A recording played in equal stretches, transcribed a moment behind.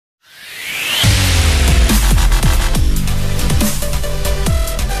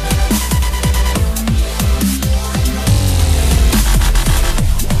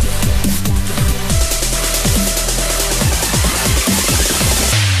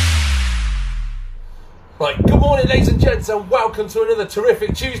Right, good morning ladies and gents and welcome to another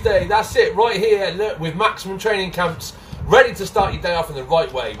terrific Tuesday. That's it, right here look, with Maximum Training Camps, ready to start your day off in the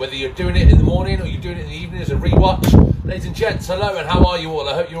right way. Whether you're doing it in the morning or you're doing it in the evening as a rewatch. Ladies and gents, hello and how are you all?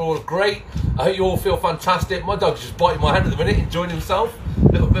 I hope you're all great. I hope you all feel fantastic. My dog's just biting my hand at the minute, enjoying himself.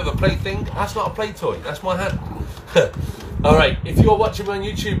 Little bit of a plaything. That's not a play toy, that's my hand. Alright, if you're watching me on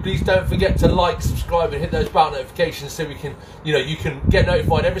YouTube, please don't forget to like, subscribe and hit those bell notifications so we can, you can get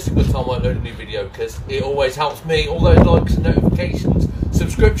notified every single time I upload a new video, because it always helps me. All those likes and notifications,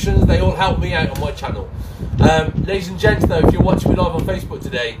 subscriptions, they all help me out on my channel. Ladies and gents though, if you're watching me live on Facebook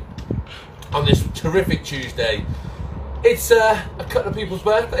today, on this terrific Tuesday, it's a couple of people's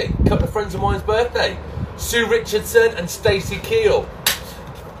birthday, a couple of friends of mine's birthday. Sue Richardson and Stacey Keel.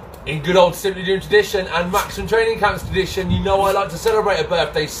 In good old Simply Doing tradition and Maximum Training Camps tradition, you know I like to celebrate a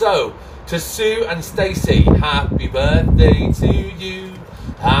birthday. So, to Sue and Stacey, happy birthday to you.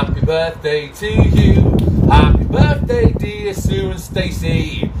 Happy birthday to you. Happy birthday, dear Sue and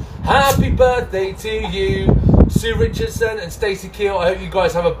Stacey. Happy birthday to you. Sue Richardson and Stacey Keel, I hope you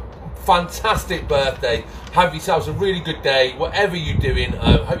guys have a fantastic birthday. Have yourselves a really good day, whatever you're doing.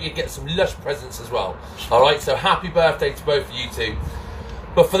 I hope you get some lush presents as well. Alright, so happy birthday to both of you two.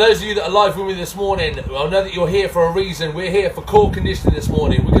 But for those of you that are live with me this morning, I know that you're here for a reason. We're here for core conditioning this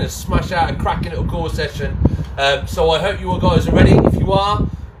morning. We're going to smash out a cracking little core session. So I hope you all guys are ready. If you are,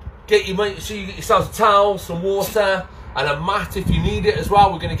 make sure you get yourselves a towel, some water, and a mat if you need it as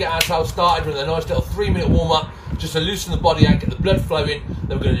well. We're going to get ourselves started with a nice little 3-minute warm-up, just to loosen the body out, get the blood flowing.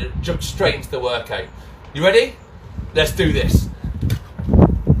 Then we're going to jump straight into the workout. You ready? Let's do this.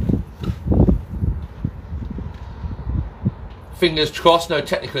 Fingers crossed, no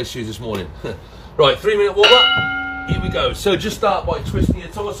technical issues this morning. Right, 3-minute warm up. Here we go. So just start by twisting your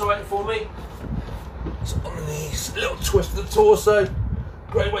torso out for me. So on the knees, a little twist of the torso.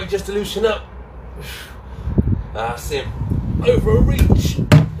 Great way just to loosen up. That's it. Over a reach,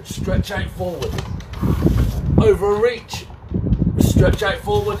 stretch out forward. Over a reach, stretch out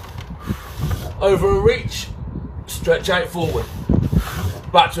forward. Over a reach, stretch out forward.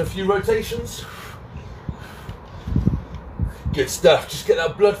 Back to a few rotations. Good stuff. Just get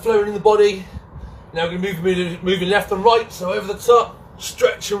that blood flowing in the body. Now we're going to be moving left and right. So over the top,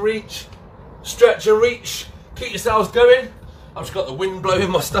 stretch and reach, stretch and reach. Keep yourselves going. I've just got the wind blowing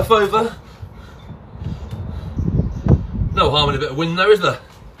my stuff over. No harm in a bit of wind though, is there?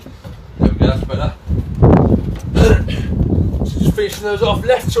 There we go, that's better. So just finishing those off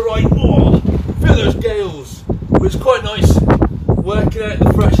left to right. Oh, feel those gales, which is quite nice. Working out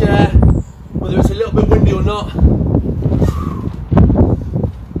the fresh air, whether it's a little bit windy or not.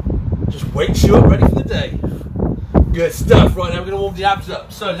 Wakes you up ready for the day. Good stuff. Right, now we're going to warm the abs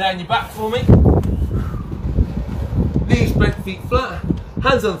up. So lay on your back for me. Knees bent, feet flat.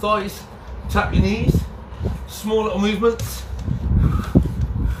 Hands on thighs. Tap your knees. Small little movements.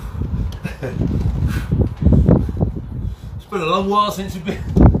 It's been a long while since it's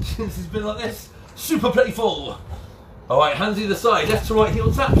been like this. Super playful. Alright, hands either side. Left to right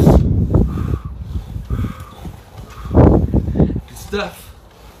heel taps. Good stuff.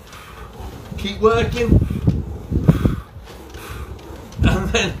 Keep working, and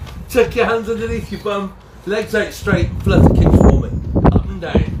then tuck your hands underneath your bum, legs out straight, flutter kick for me, up and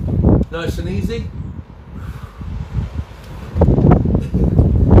down, nice and easy.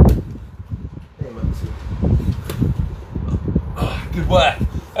 Good work.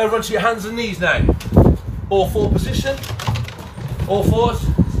 Over onto your hands and knees now. All four position, all fours. So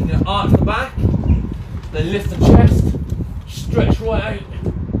you're going to arch the back, then lift the chest, stretch right out.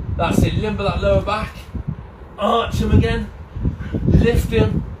 That's it, limber that lower back, arch him again, lift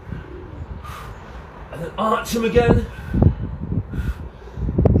him, and then arch him again,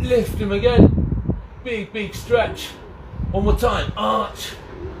 lift him again, big stretch, one more time, arch,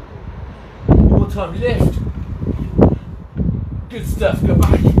 one more time, lift, good stuff, go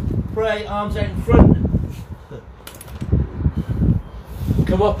back, pray, arms out in front,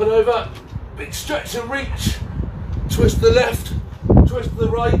 come up and over, big stretch and reach, twist to the left, twist to the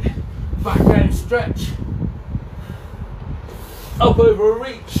right, back down, stretch, up over a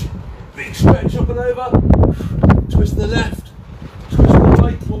reach, big stretch up and over, twist to the left, twist to the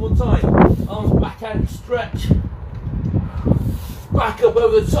right, one more time, arms back out, stretch, back up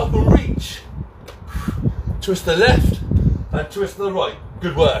over the top and reach, twist to the left, and twist to the right.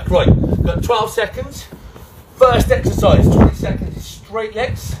 Good work. Right, got 12 seconds. First exercise, 20 seconds is straight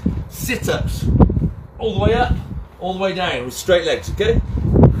legs, sit-ups, all the way up, all the way down with straight legs, okay?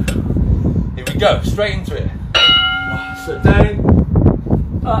 Here we go, straight into it. So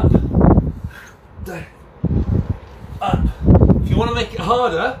down, up, down, up. If you want to make it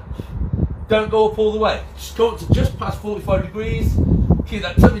harder, Don't go up all the way. Just go up to just past 45 degrees. Keep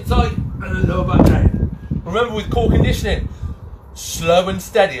that tummy tight and then lower back down. Remember with core conditioning, slow and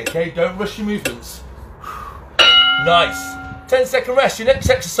steady, okay? Don't rush your movements. Nice. 10-second rest. Your next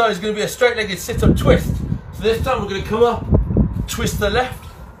exercise is going to be a straight-legged sit-up twist. So this time we're going to come up, twist to the left,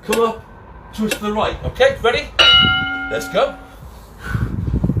 come up, twist to the right. Okay, ready? Let's go.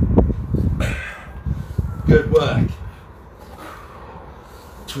 Good work.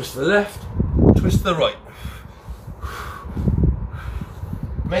 Twist to the left, twist to the right.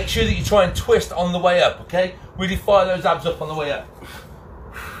 Make sure that you try and twist on the way up, okay? Really fire those abs up on the way up.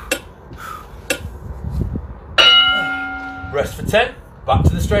 Rest for 10. Back to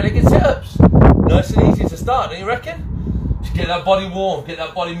the straight-legged sit-ups. Nice and easy to start, don't you reckon? Just get that body warm, get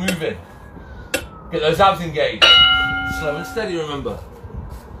that body moving. Get those abs engaged. Slow and steady, remember.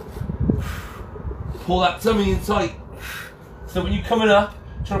 Pull that tummy in tight. So when you're coming up,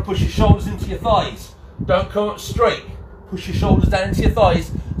 try to push your shoulders into your thighs. Don't come up straight. Push your shoulders down into your thighs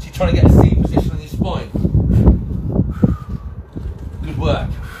so you're trying to get a seat position on your spine. Good work.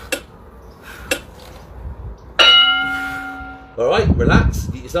 Alright, relax,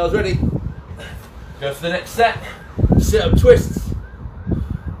 get yourselves ready. Go for the next set. Sit up twists.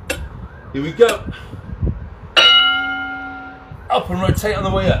 Here we go. Up and rotate on the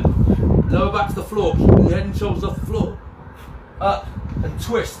way up. Lower back to the floor, keeping your head and shoulders off the floor. Up and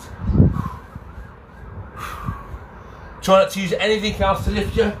twist. Try not to use anything else to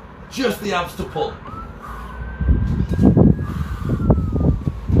lift you, just the abs to pull.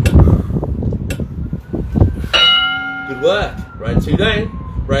 Good work. Round 2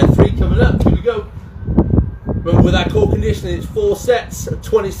 down, round 3 coming up. Here we go. Remember with our core conditioning, it's 4 sets of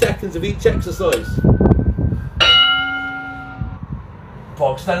 20 seconds of each exercise.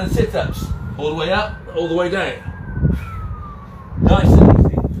 Bog standard sit-ups. All the way up, all the way down. Nice and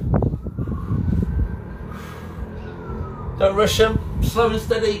easy. Don't rush them, slow and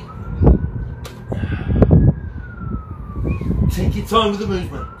steady. Take your time with the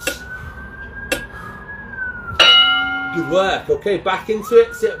movements. Good work. Okay, back into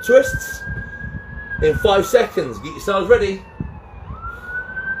it. Sit up twists. In 5 seconds. Get yourselves ready.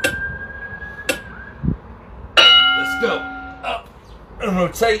 Let's go. Up and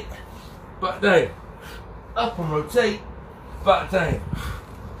rotate. Back down. Up and rotate. Back down.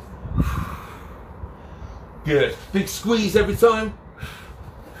 Good. Big squeeze every time.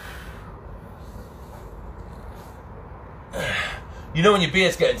 You know when your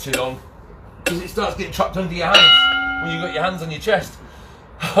beard's getting too long because it starts getting trapped under your hands when you've got your hands on your chest.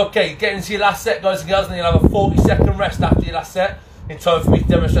 Okay, get into your last set, guys and girls, and then you'll have a 40-second rest after your last set in time for me to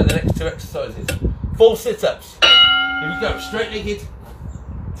demonstrate the next 2 exercises. 4 sit-ups. Here we go. Straight-legged.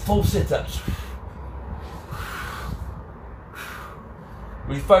 4 sit-ups.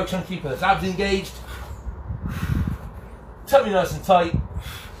 Really focus on keeping those abs engaged. Tummy nice and tight.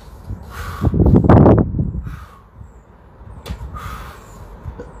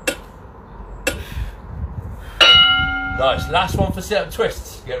 Nice. Last one for sit-up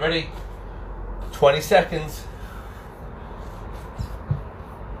twists. Get ready. 20 seconds.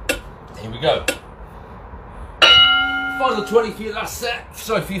 Here we go. Final 20 for your last set.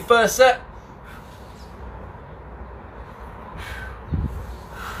 Sorry, for your first set.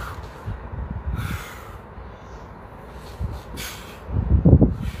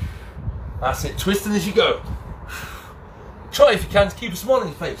 That's it, twisting as you go. Try if you can to keep a smile on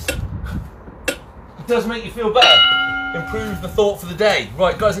your face. It does make you feel better. Improve the thought for the day.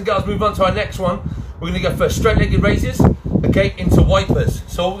 Right, guys and girls, move on to our next one. We're going to go for straight-legged raises, okay, into wipers.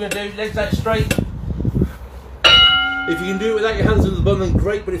 So what we're going to do, legs out straight. If you can do it without your hands under the bum, then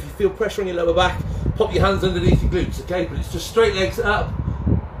great, but if you feel pressure on your lower back, pop your hands underneath your glutes, okay? But it's just straight legs up,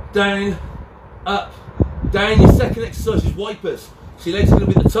 down, up, down. Your second exercise is wipers. So your legs are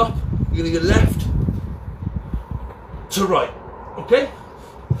going to be at the top. You're going to go left to right, okay?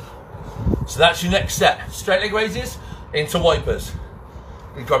 So that's your next set. Straight leg raises into wipers.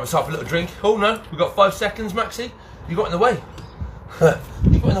 You grab yourself a little drink. Oh no, we've got 5 seconds, Maxie. You got in the way.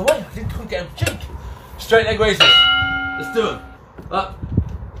 You got in the way. I couldn't get a drink. Straight leg raises. Let's do them. Up,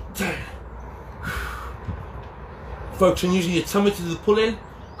 down. Focus on using your tummy to do the pull in.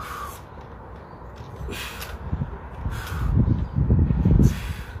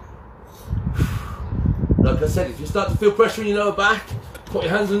 Like I said, if you start to feel pressure in your lower back, put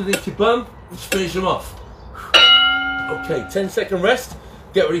your hands underneath your bum and just finish them off. Okay, 10-second rest.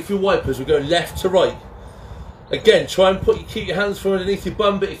 Get ready for your wipers. We're going left to right. Again, try and keep your hands from underneath your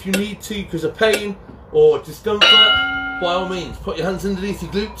bum, but if you need to because of pain or discomfort, by all means, put your hands underneath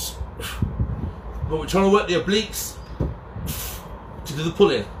your glutes. But we're trying to work the obliques to do the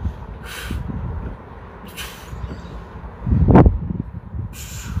pull in.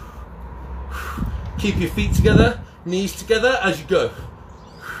 Keep your feet together, knees together as you go.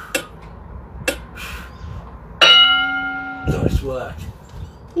 Nice work.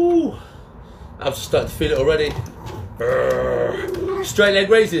 Ooh, I'm just starting to feel it already. Straight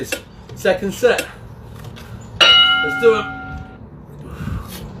leg raises, second set. Let's do it.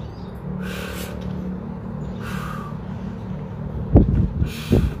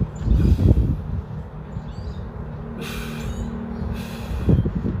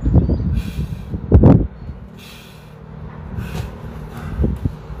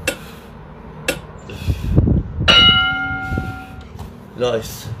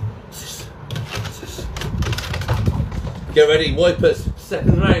 Nice. Get ready, wipers,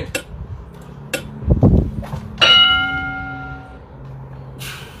 second round.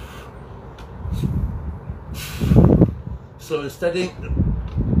 Slow and steady.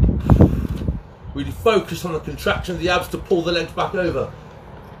 Really focus on the contraction of the abs to pull the legs back over.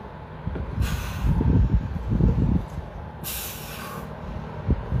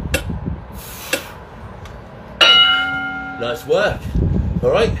 Nice work. All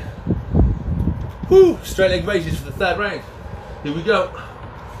right. Woo. Straight leg raises for the third round. Here we go.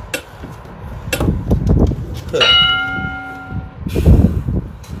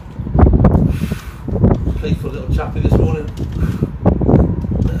 Playful little chappy this morning.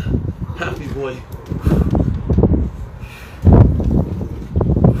 Happy boy.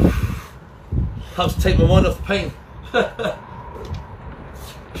 Helps take my mind off the pain.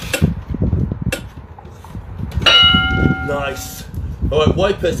 Nice. Alright,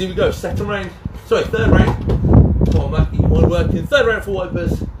 wipers, here we go. Second round. Sorry, third round. Come on, Matt, you want to work in. Third round for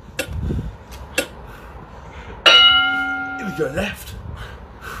wipers. Here we go, left.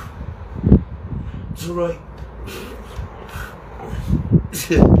 To right.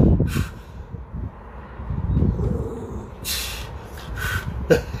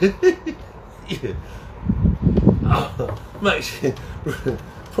 Oh, mate,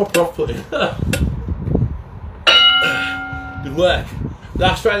 proper off-putting. Good work.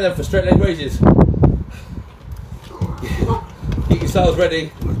 Last round then for straight leg raises. Get yourselves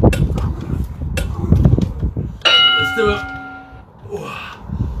ready. Let's do it.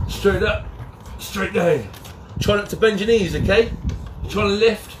 Straight up, straight down. Try not to bend your knees, okay? Try to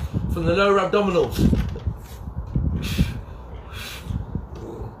lift from the lower abdominals.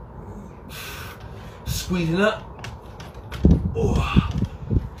 Squeezing up.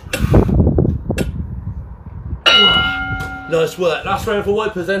 Nice work. Last round for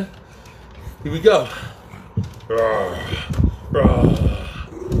wipers then. Here we go.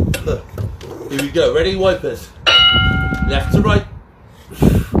 Here we go. Ready? Wipers. Left to right.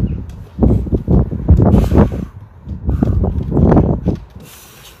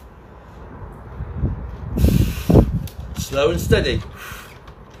 Slow and steady.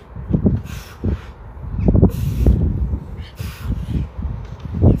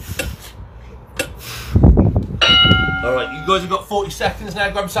 Alright, you guys have got 40 seconds now.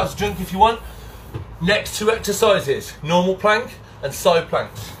 Grab yourselves a drink if you want. Next two exercises, normal plank and side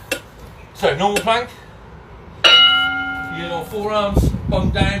planks. So, normal plank. You get on forearms, bum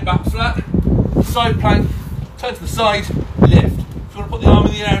down, back flat. Side plank, turn to the side, lift. If you want to put the arm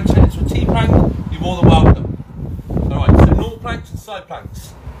in the air and turn it into a T-plank, you're more than welcome. Alright, so normal planks and side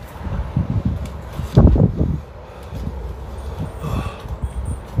planks.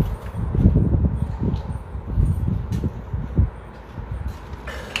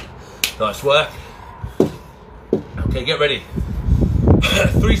 Nice work. Okay, get ready.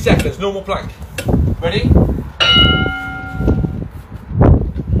 3 seconds, normal plank. Ready?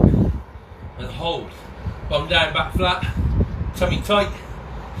 And hold. Bum down, back flat. Tummy tight.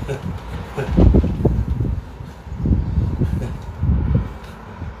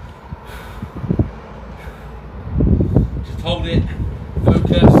 Just hold it.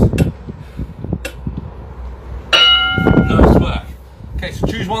 Focus. Nice work. Okay, so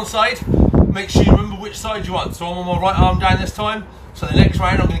choose one side. Make sure you remember which side you want. So I'm on my right arm down this time. So the next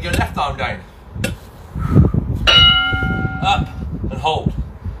round I'm going to go left arm down. Up and hold.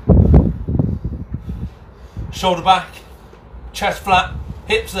 Shoulder back, chest flat,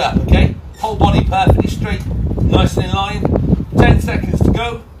 hips up, okay? Whole body perfectly straight, nice and in line. 10 seconds to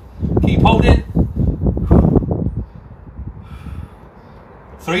go. Keep holding.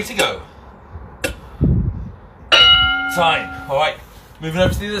 3 to go. Time. Alright, moving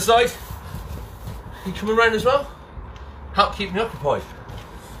over to the other side. You coming around as well? Help keep me occupied.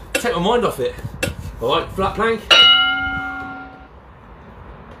 Take my mind off it. Alright, flat plank.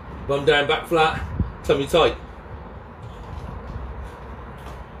 Bum down, back flat. Tummy tight.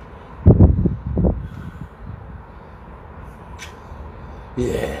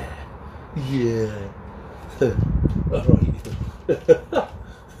 Yeah. Yeah. Alright.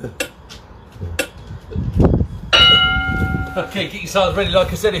 Okay, get yourselves ready.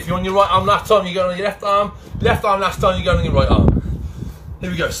 Like I said, if you're on your right arm last time, you're going on your left arm last time, you're going on your right arm. Here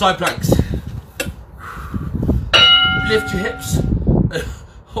we go, side planks. Lift your hips,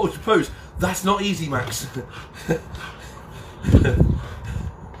 hold your pose. That's not easy, Max.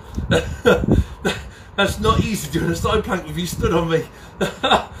 That's not easy doing a side plank with you stood on me.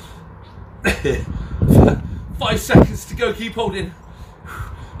 5 seconds to go, keep holding.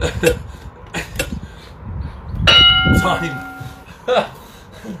 Time.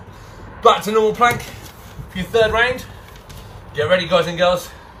 Back to normal plank for your third round. Get ready, guys and girls.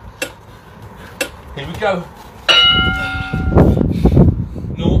 Here we go.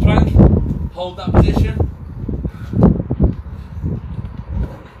 Normal plank. Hold that position.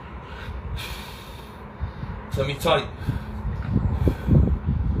 Tummy tight.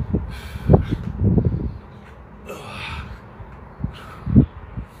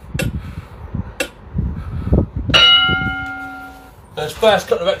 Those first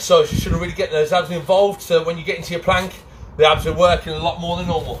couple of exercises, you shouldn't really get those abs involved, so when you get into your plank, the abs are working a lot more than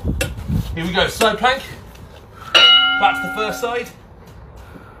normal. Here we go, side plank. Back to the first side.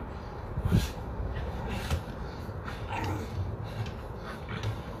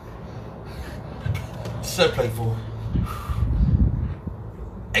 So playful.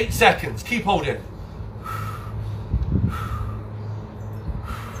 8 seconds, keep holding.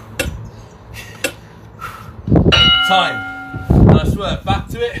 Time. Nice work, back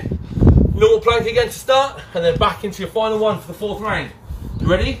to it. Normal plank again to start, and then back into your final one for the fourth round. You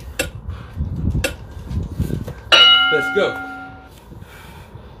ready? Let's go.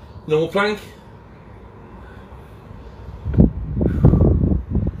 Normal plank.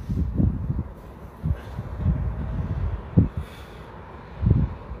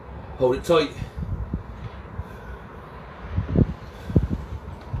 Hold it tight.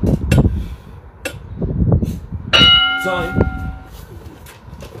 Time.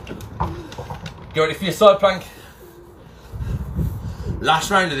 Get ready for your side plank. Last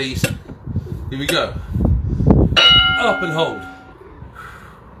round of these. Here we go. Up and hold.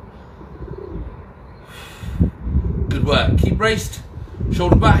 Good work. Keep braced.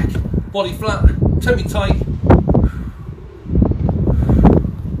 Shoulder back. Body flat. Tummy tight.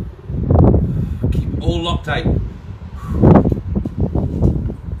 Keep it all locked out.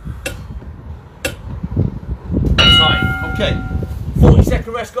 Time. Okay.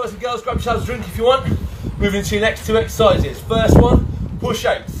 40-second rest, guys and girls. Grab yourselves a drink if you want. Moving to your next two exercises. First one,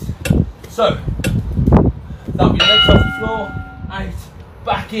 push-outs. So, that'll be legs off the floor, out,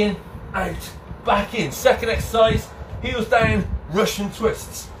 back in, out, back in. Second exercise, heels down, Russian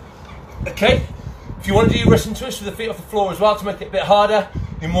twists. Okay? If you want to do your Russian twists with the feet off the floor as well to make it a bit harder,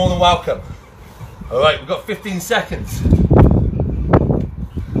 you're more than welcome. Alright, we've got 15 seconds.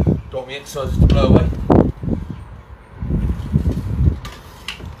 Don't want me exercises to blow away.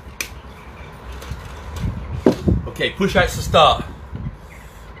 Okay, push-outs to start.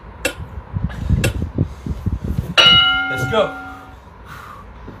 Let's go.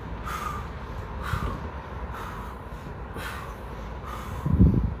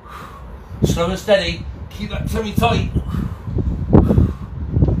 Slow and steady. Keep that tummy tight.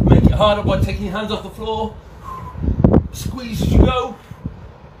 Make it harder by taking your hands off the floor. Squeeze as you go.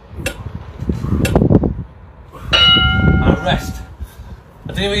 And rest.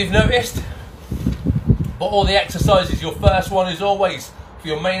 I don't know if you've noticed, but all the exercises, your first one is always for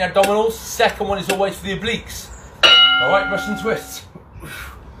your main abdominals, second one is always for the obliques. Alright, Russian twists.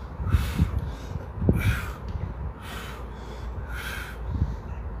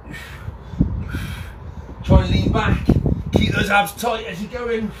 Try and lean back, keep those abs tight as you go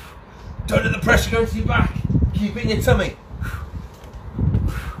in. Don't let the pressure go into your back, keep it in your tummy.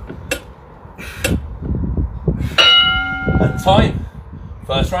 And time.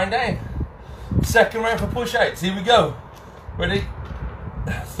 First round down. Second round for push-outs. Here we go. Ready?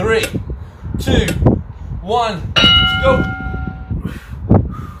 3, 2, 1. Let's go.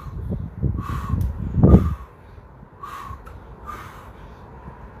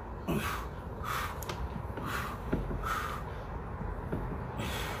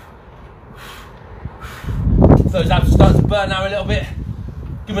 Those abs are starting to burn now a little bit.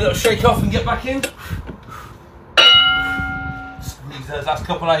 Give them a little shake off and get back in. Squeeze those last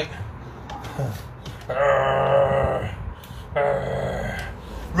couple out.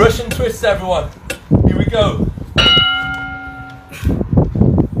 Russian twists, everyone. Here we go.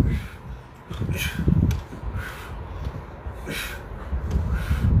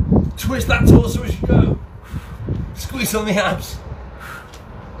 Twist that torso as you go. Squeeze on the abs.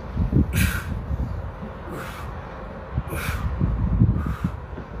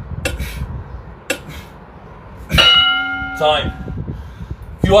 Time.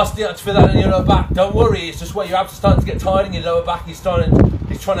 If you are starting to feel that in your lower back, don't worry, it's just where your abs are starting to get tired in your lower back. It's trying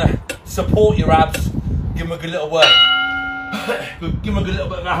to support your abs. Give them a good little work. Give them a good little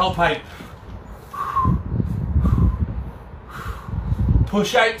bit of a help out.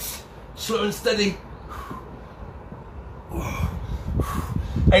 Push outs, slow and steady.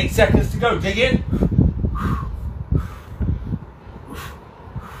 8 seconds to go, dig in.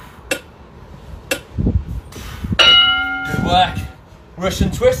 Good work.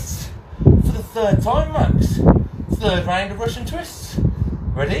 Russian twists for the third time, Max. Third round of Russian twists.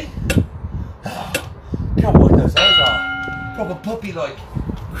 Ready? God, what those are. Proper puppy like.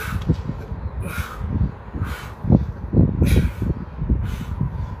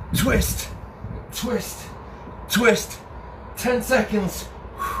 Twist, twist, twist. 10 seconds.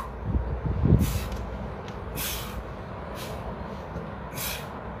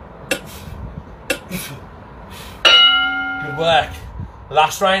 Good work.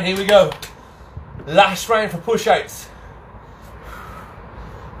 Last round, here we go. Last round for push-outs.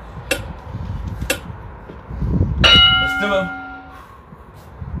 Let's do them.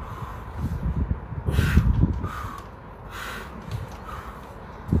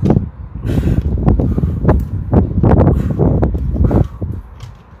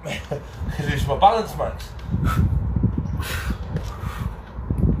 Lose my balance, Max.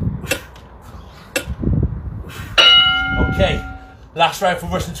 Okay, last round for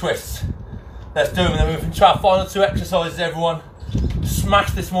Russian twists. Let's do them, and then we're moving to our final 2 exercises, everyone.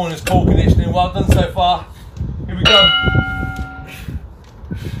 Smash this morning's core conditioning. Well done so far. Here we go.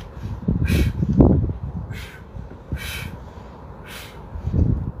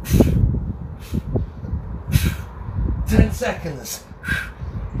 Ten seconds.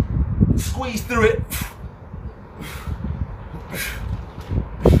 Squeeze through it.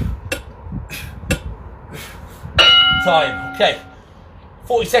 Time. Okay.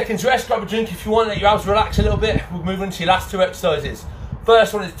 40 seconds rest. Grab a drink if you want. Let your abs relax a little bit. We're moving into your last 2 exercises.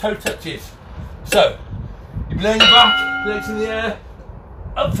 First one is toe touches. So you lay on your back, legs in the air,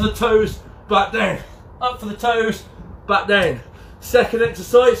 up for the toes, back down. Up for the toes, back down. Second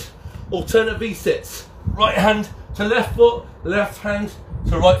exercise, alternate V-sits. Right hand to left foot, left hand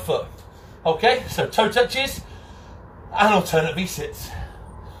to right foot. Okay, so toe touches and alternate V-sits.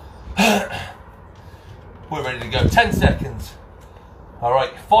 We're ready to go. 10 seconds. All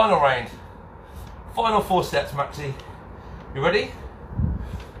right, final round. Final 4 sets, Maxie. You ready?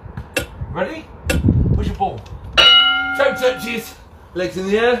 Ready? Where's your ball? Toe touches, legs in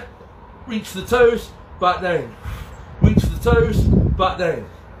the air, reach for the toes, back down. Reach for the toes, back down.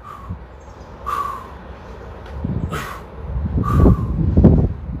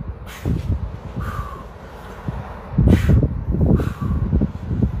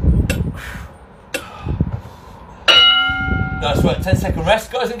 Nice work, 10-second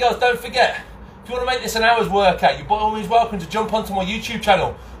rest. Guys and girls, don't forget, if you want to make this an hour's workout, you're by all means welcome to jump onto my YouTube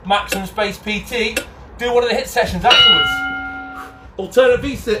channel, Maximum Space PT, do one of the HIIT sessions afterwards. Alternate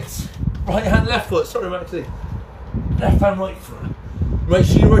V-sits, right hand, left foot, sorry Maxie, left hand, right foot. Make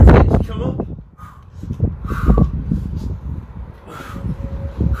sure you rotate as you come up.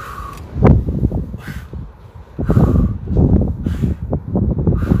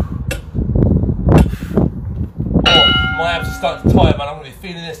 My abs are starting to tire, man. I'm going to be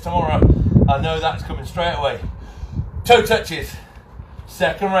feeling this tomorrow. I know that's coming straight away. Toe touches.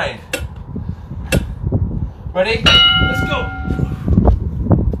 Second round. Ready? Let's go.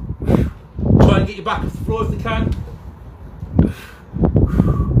 Try and get your back off the floor if you can.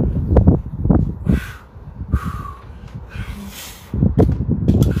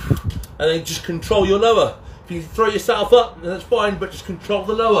 And then just control your lower. If you throw yourself up, then that's fine, but just control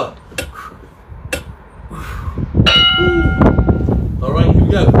the lower. Alright, here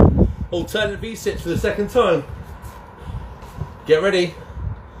we go. Alternate V-sits for the second time. Get ready.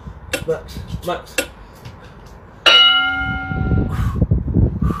 Max, Max.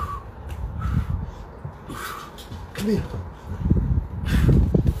 Come here.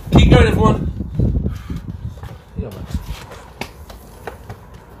 Keep going, everyone. Here, Max.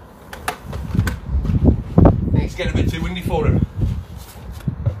 I think it's getting a bit too windy for him.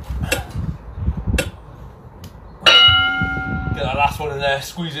 Get that last one in there,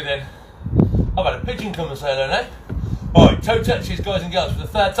 squeeze it in. I've had a pigeon come and say hello now. Alright, toe touches, guys and girls, for the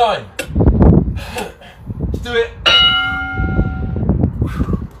third time. Let's do it.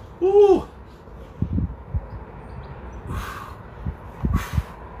 Woo.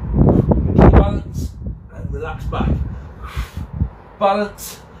 Keep balance and relax back.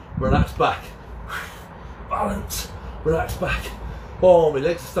 Balance, relax back. Balance, relax back. Oh, my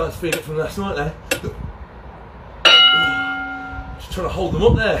legs are starting to feel it from last night there. Just trying to hold them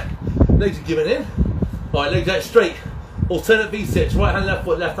up there. Legs are giving in. All right, legs out straight. Alternate V-sits, right hand, left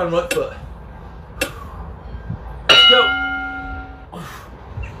foot, left hand, right foot. Let's go.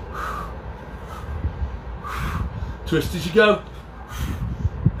 Twist as you go.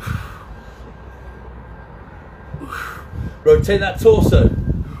 Rotate that torso.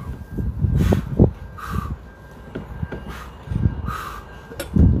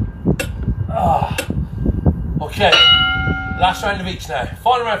 Okay, last round of each now.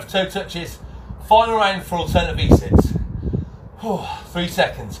 Final round for toe touches. Final round for alternate V-sits. 3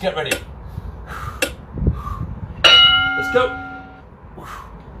 seconds, get ready. Let's go.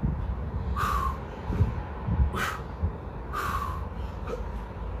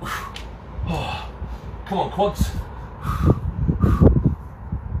 Come on, quads.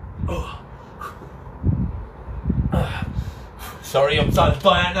 Sorry, I'm starting to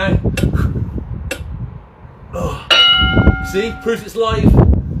die out now. See, proves it's live.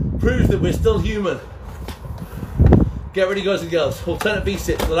 Proves that we're still human. Get ready, guys and girls. Alternate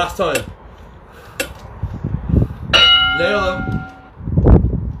V-sits for the last time. Nail them.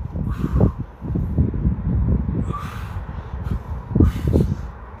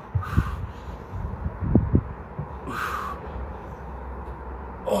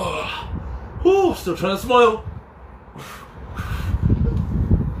 Oh, still trying to smile.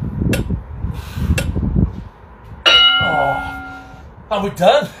 And we're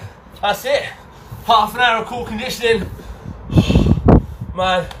done. That's it. Half an hour of core conditioning.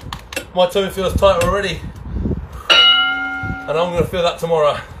 Man, my tummy feels tight already. And I'm going to feel that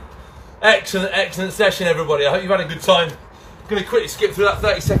tomorrow. Excellent, excellent session, everybody. I hope you've had a good time. I'm going to quickly skip through that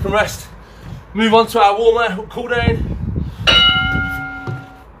 30-second rest. Move on to our warm-up, cool down.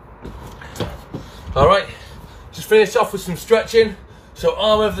 Alright, just finish off with some stretching. So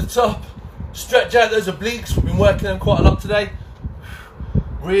arm over the top. Stretch out those obliques. We've been working on quite a lot today.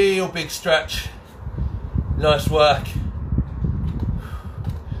 Real big stretch. Nice work.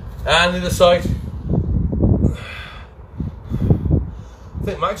 And the other side. I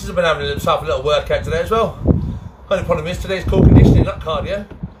think Max has been having himself a little workout today as well. Only problem is today's core conditioning, not cardio.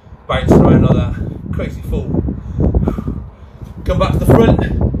 Bouncing around like that. Crazy fool. Come back to the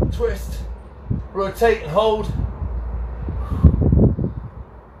front. Twist. Rotate and hold.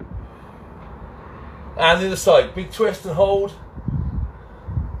 And the other side. Big twist and hold.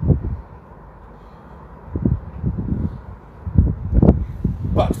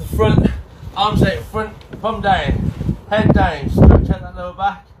 Back to the front, arms out in front, bum down, head down, stretch out that lower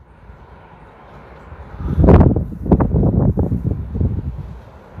back.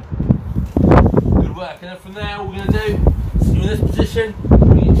 Good work, and then from there all we're going to do is in this position,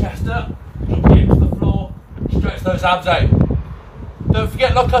 bring your chest up, drop your hips to the floor, stretch those abs out. Don't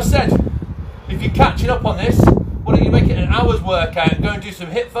forget, like I said, if you're catching up on this, why don't you make it an hour's workout and go and do some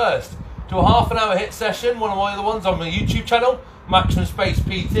HIIT first. Do a half an hour HIIT session, one of my other ones on my YouTube channel, Maximum Space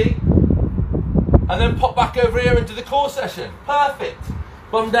PT, and then pop back over here and do the core session. Perfect.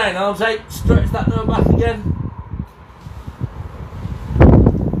 Bum down, arms out, stretch that lower back again.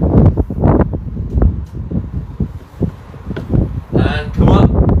 And come up,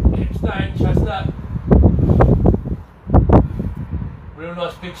 hips down, chest up. Real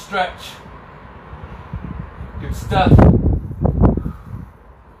nice big stretch. Good stuff.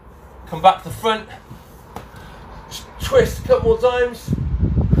 Come back to the front. Twist a couple more times.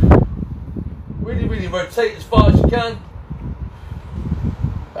 Really rotate as far as you can.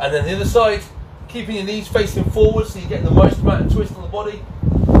 And then the other side, keeping your knees facing forward so you're getting the most amount of twist on the body.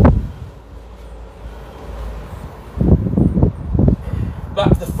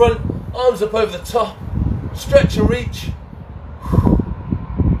 Back to the front, arms up over the top, stretch and reach.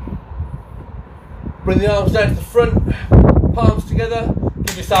 Bring the arms down to the front, palms together,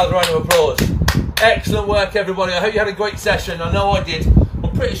 give yourselves a round of applause. Excellent work, everybody. I hope you had a great session. I know I did.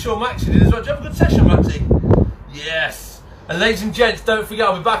 I'm pretty sure Maxie did as well. Did you have a good session, Maxie? Yes. And ladies and gents, don't forget,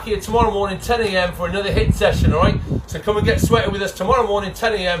 I'll be back here tomorrow morning, 10 AM for another HIIT session, alright? So come and get sweaty with us tomorrow morning,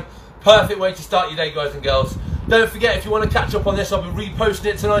 10 AM. Perfect way to start your day, guys and girls. Don't forget, if you want to catch up on this, I'll be reposting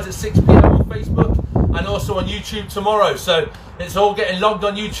it tonight at 6 PM on Facebook and also on YouTube tomorrow. So it's all getting logged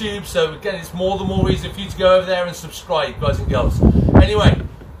on YouTube. So again, it's more the more reason for you to go over there and subscribe, guys and girls. Anyway,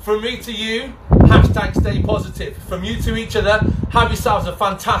 from me to you, hashtag stay positive. From you to each other, have yourselves a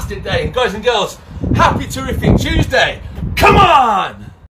fantastic day. And guys and girls, happy terrific Tuesday. Come on!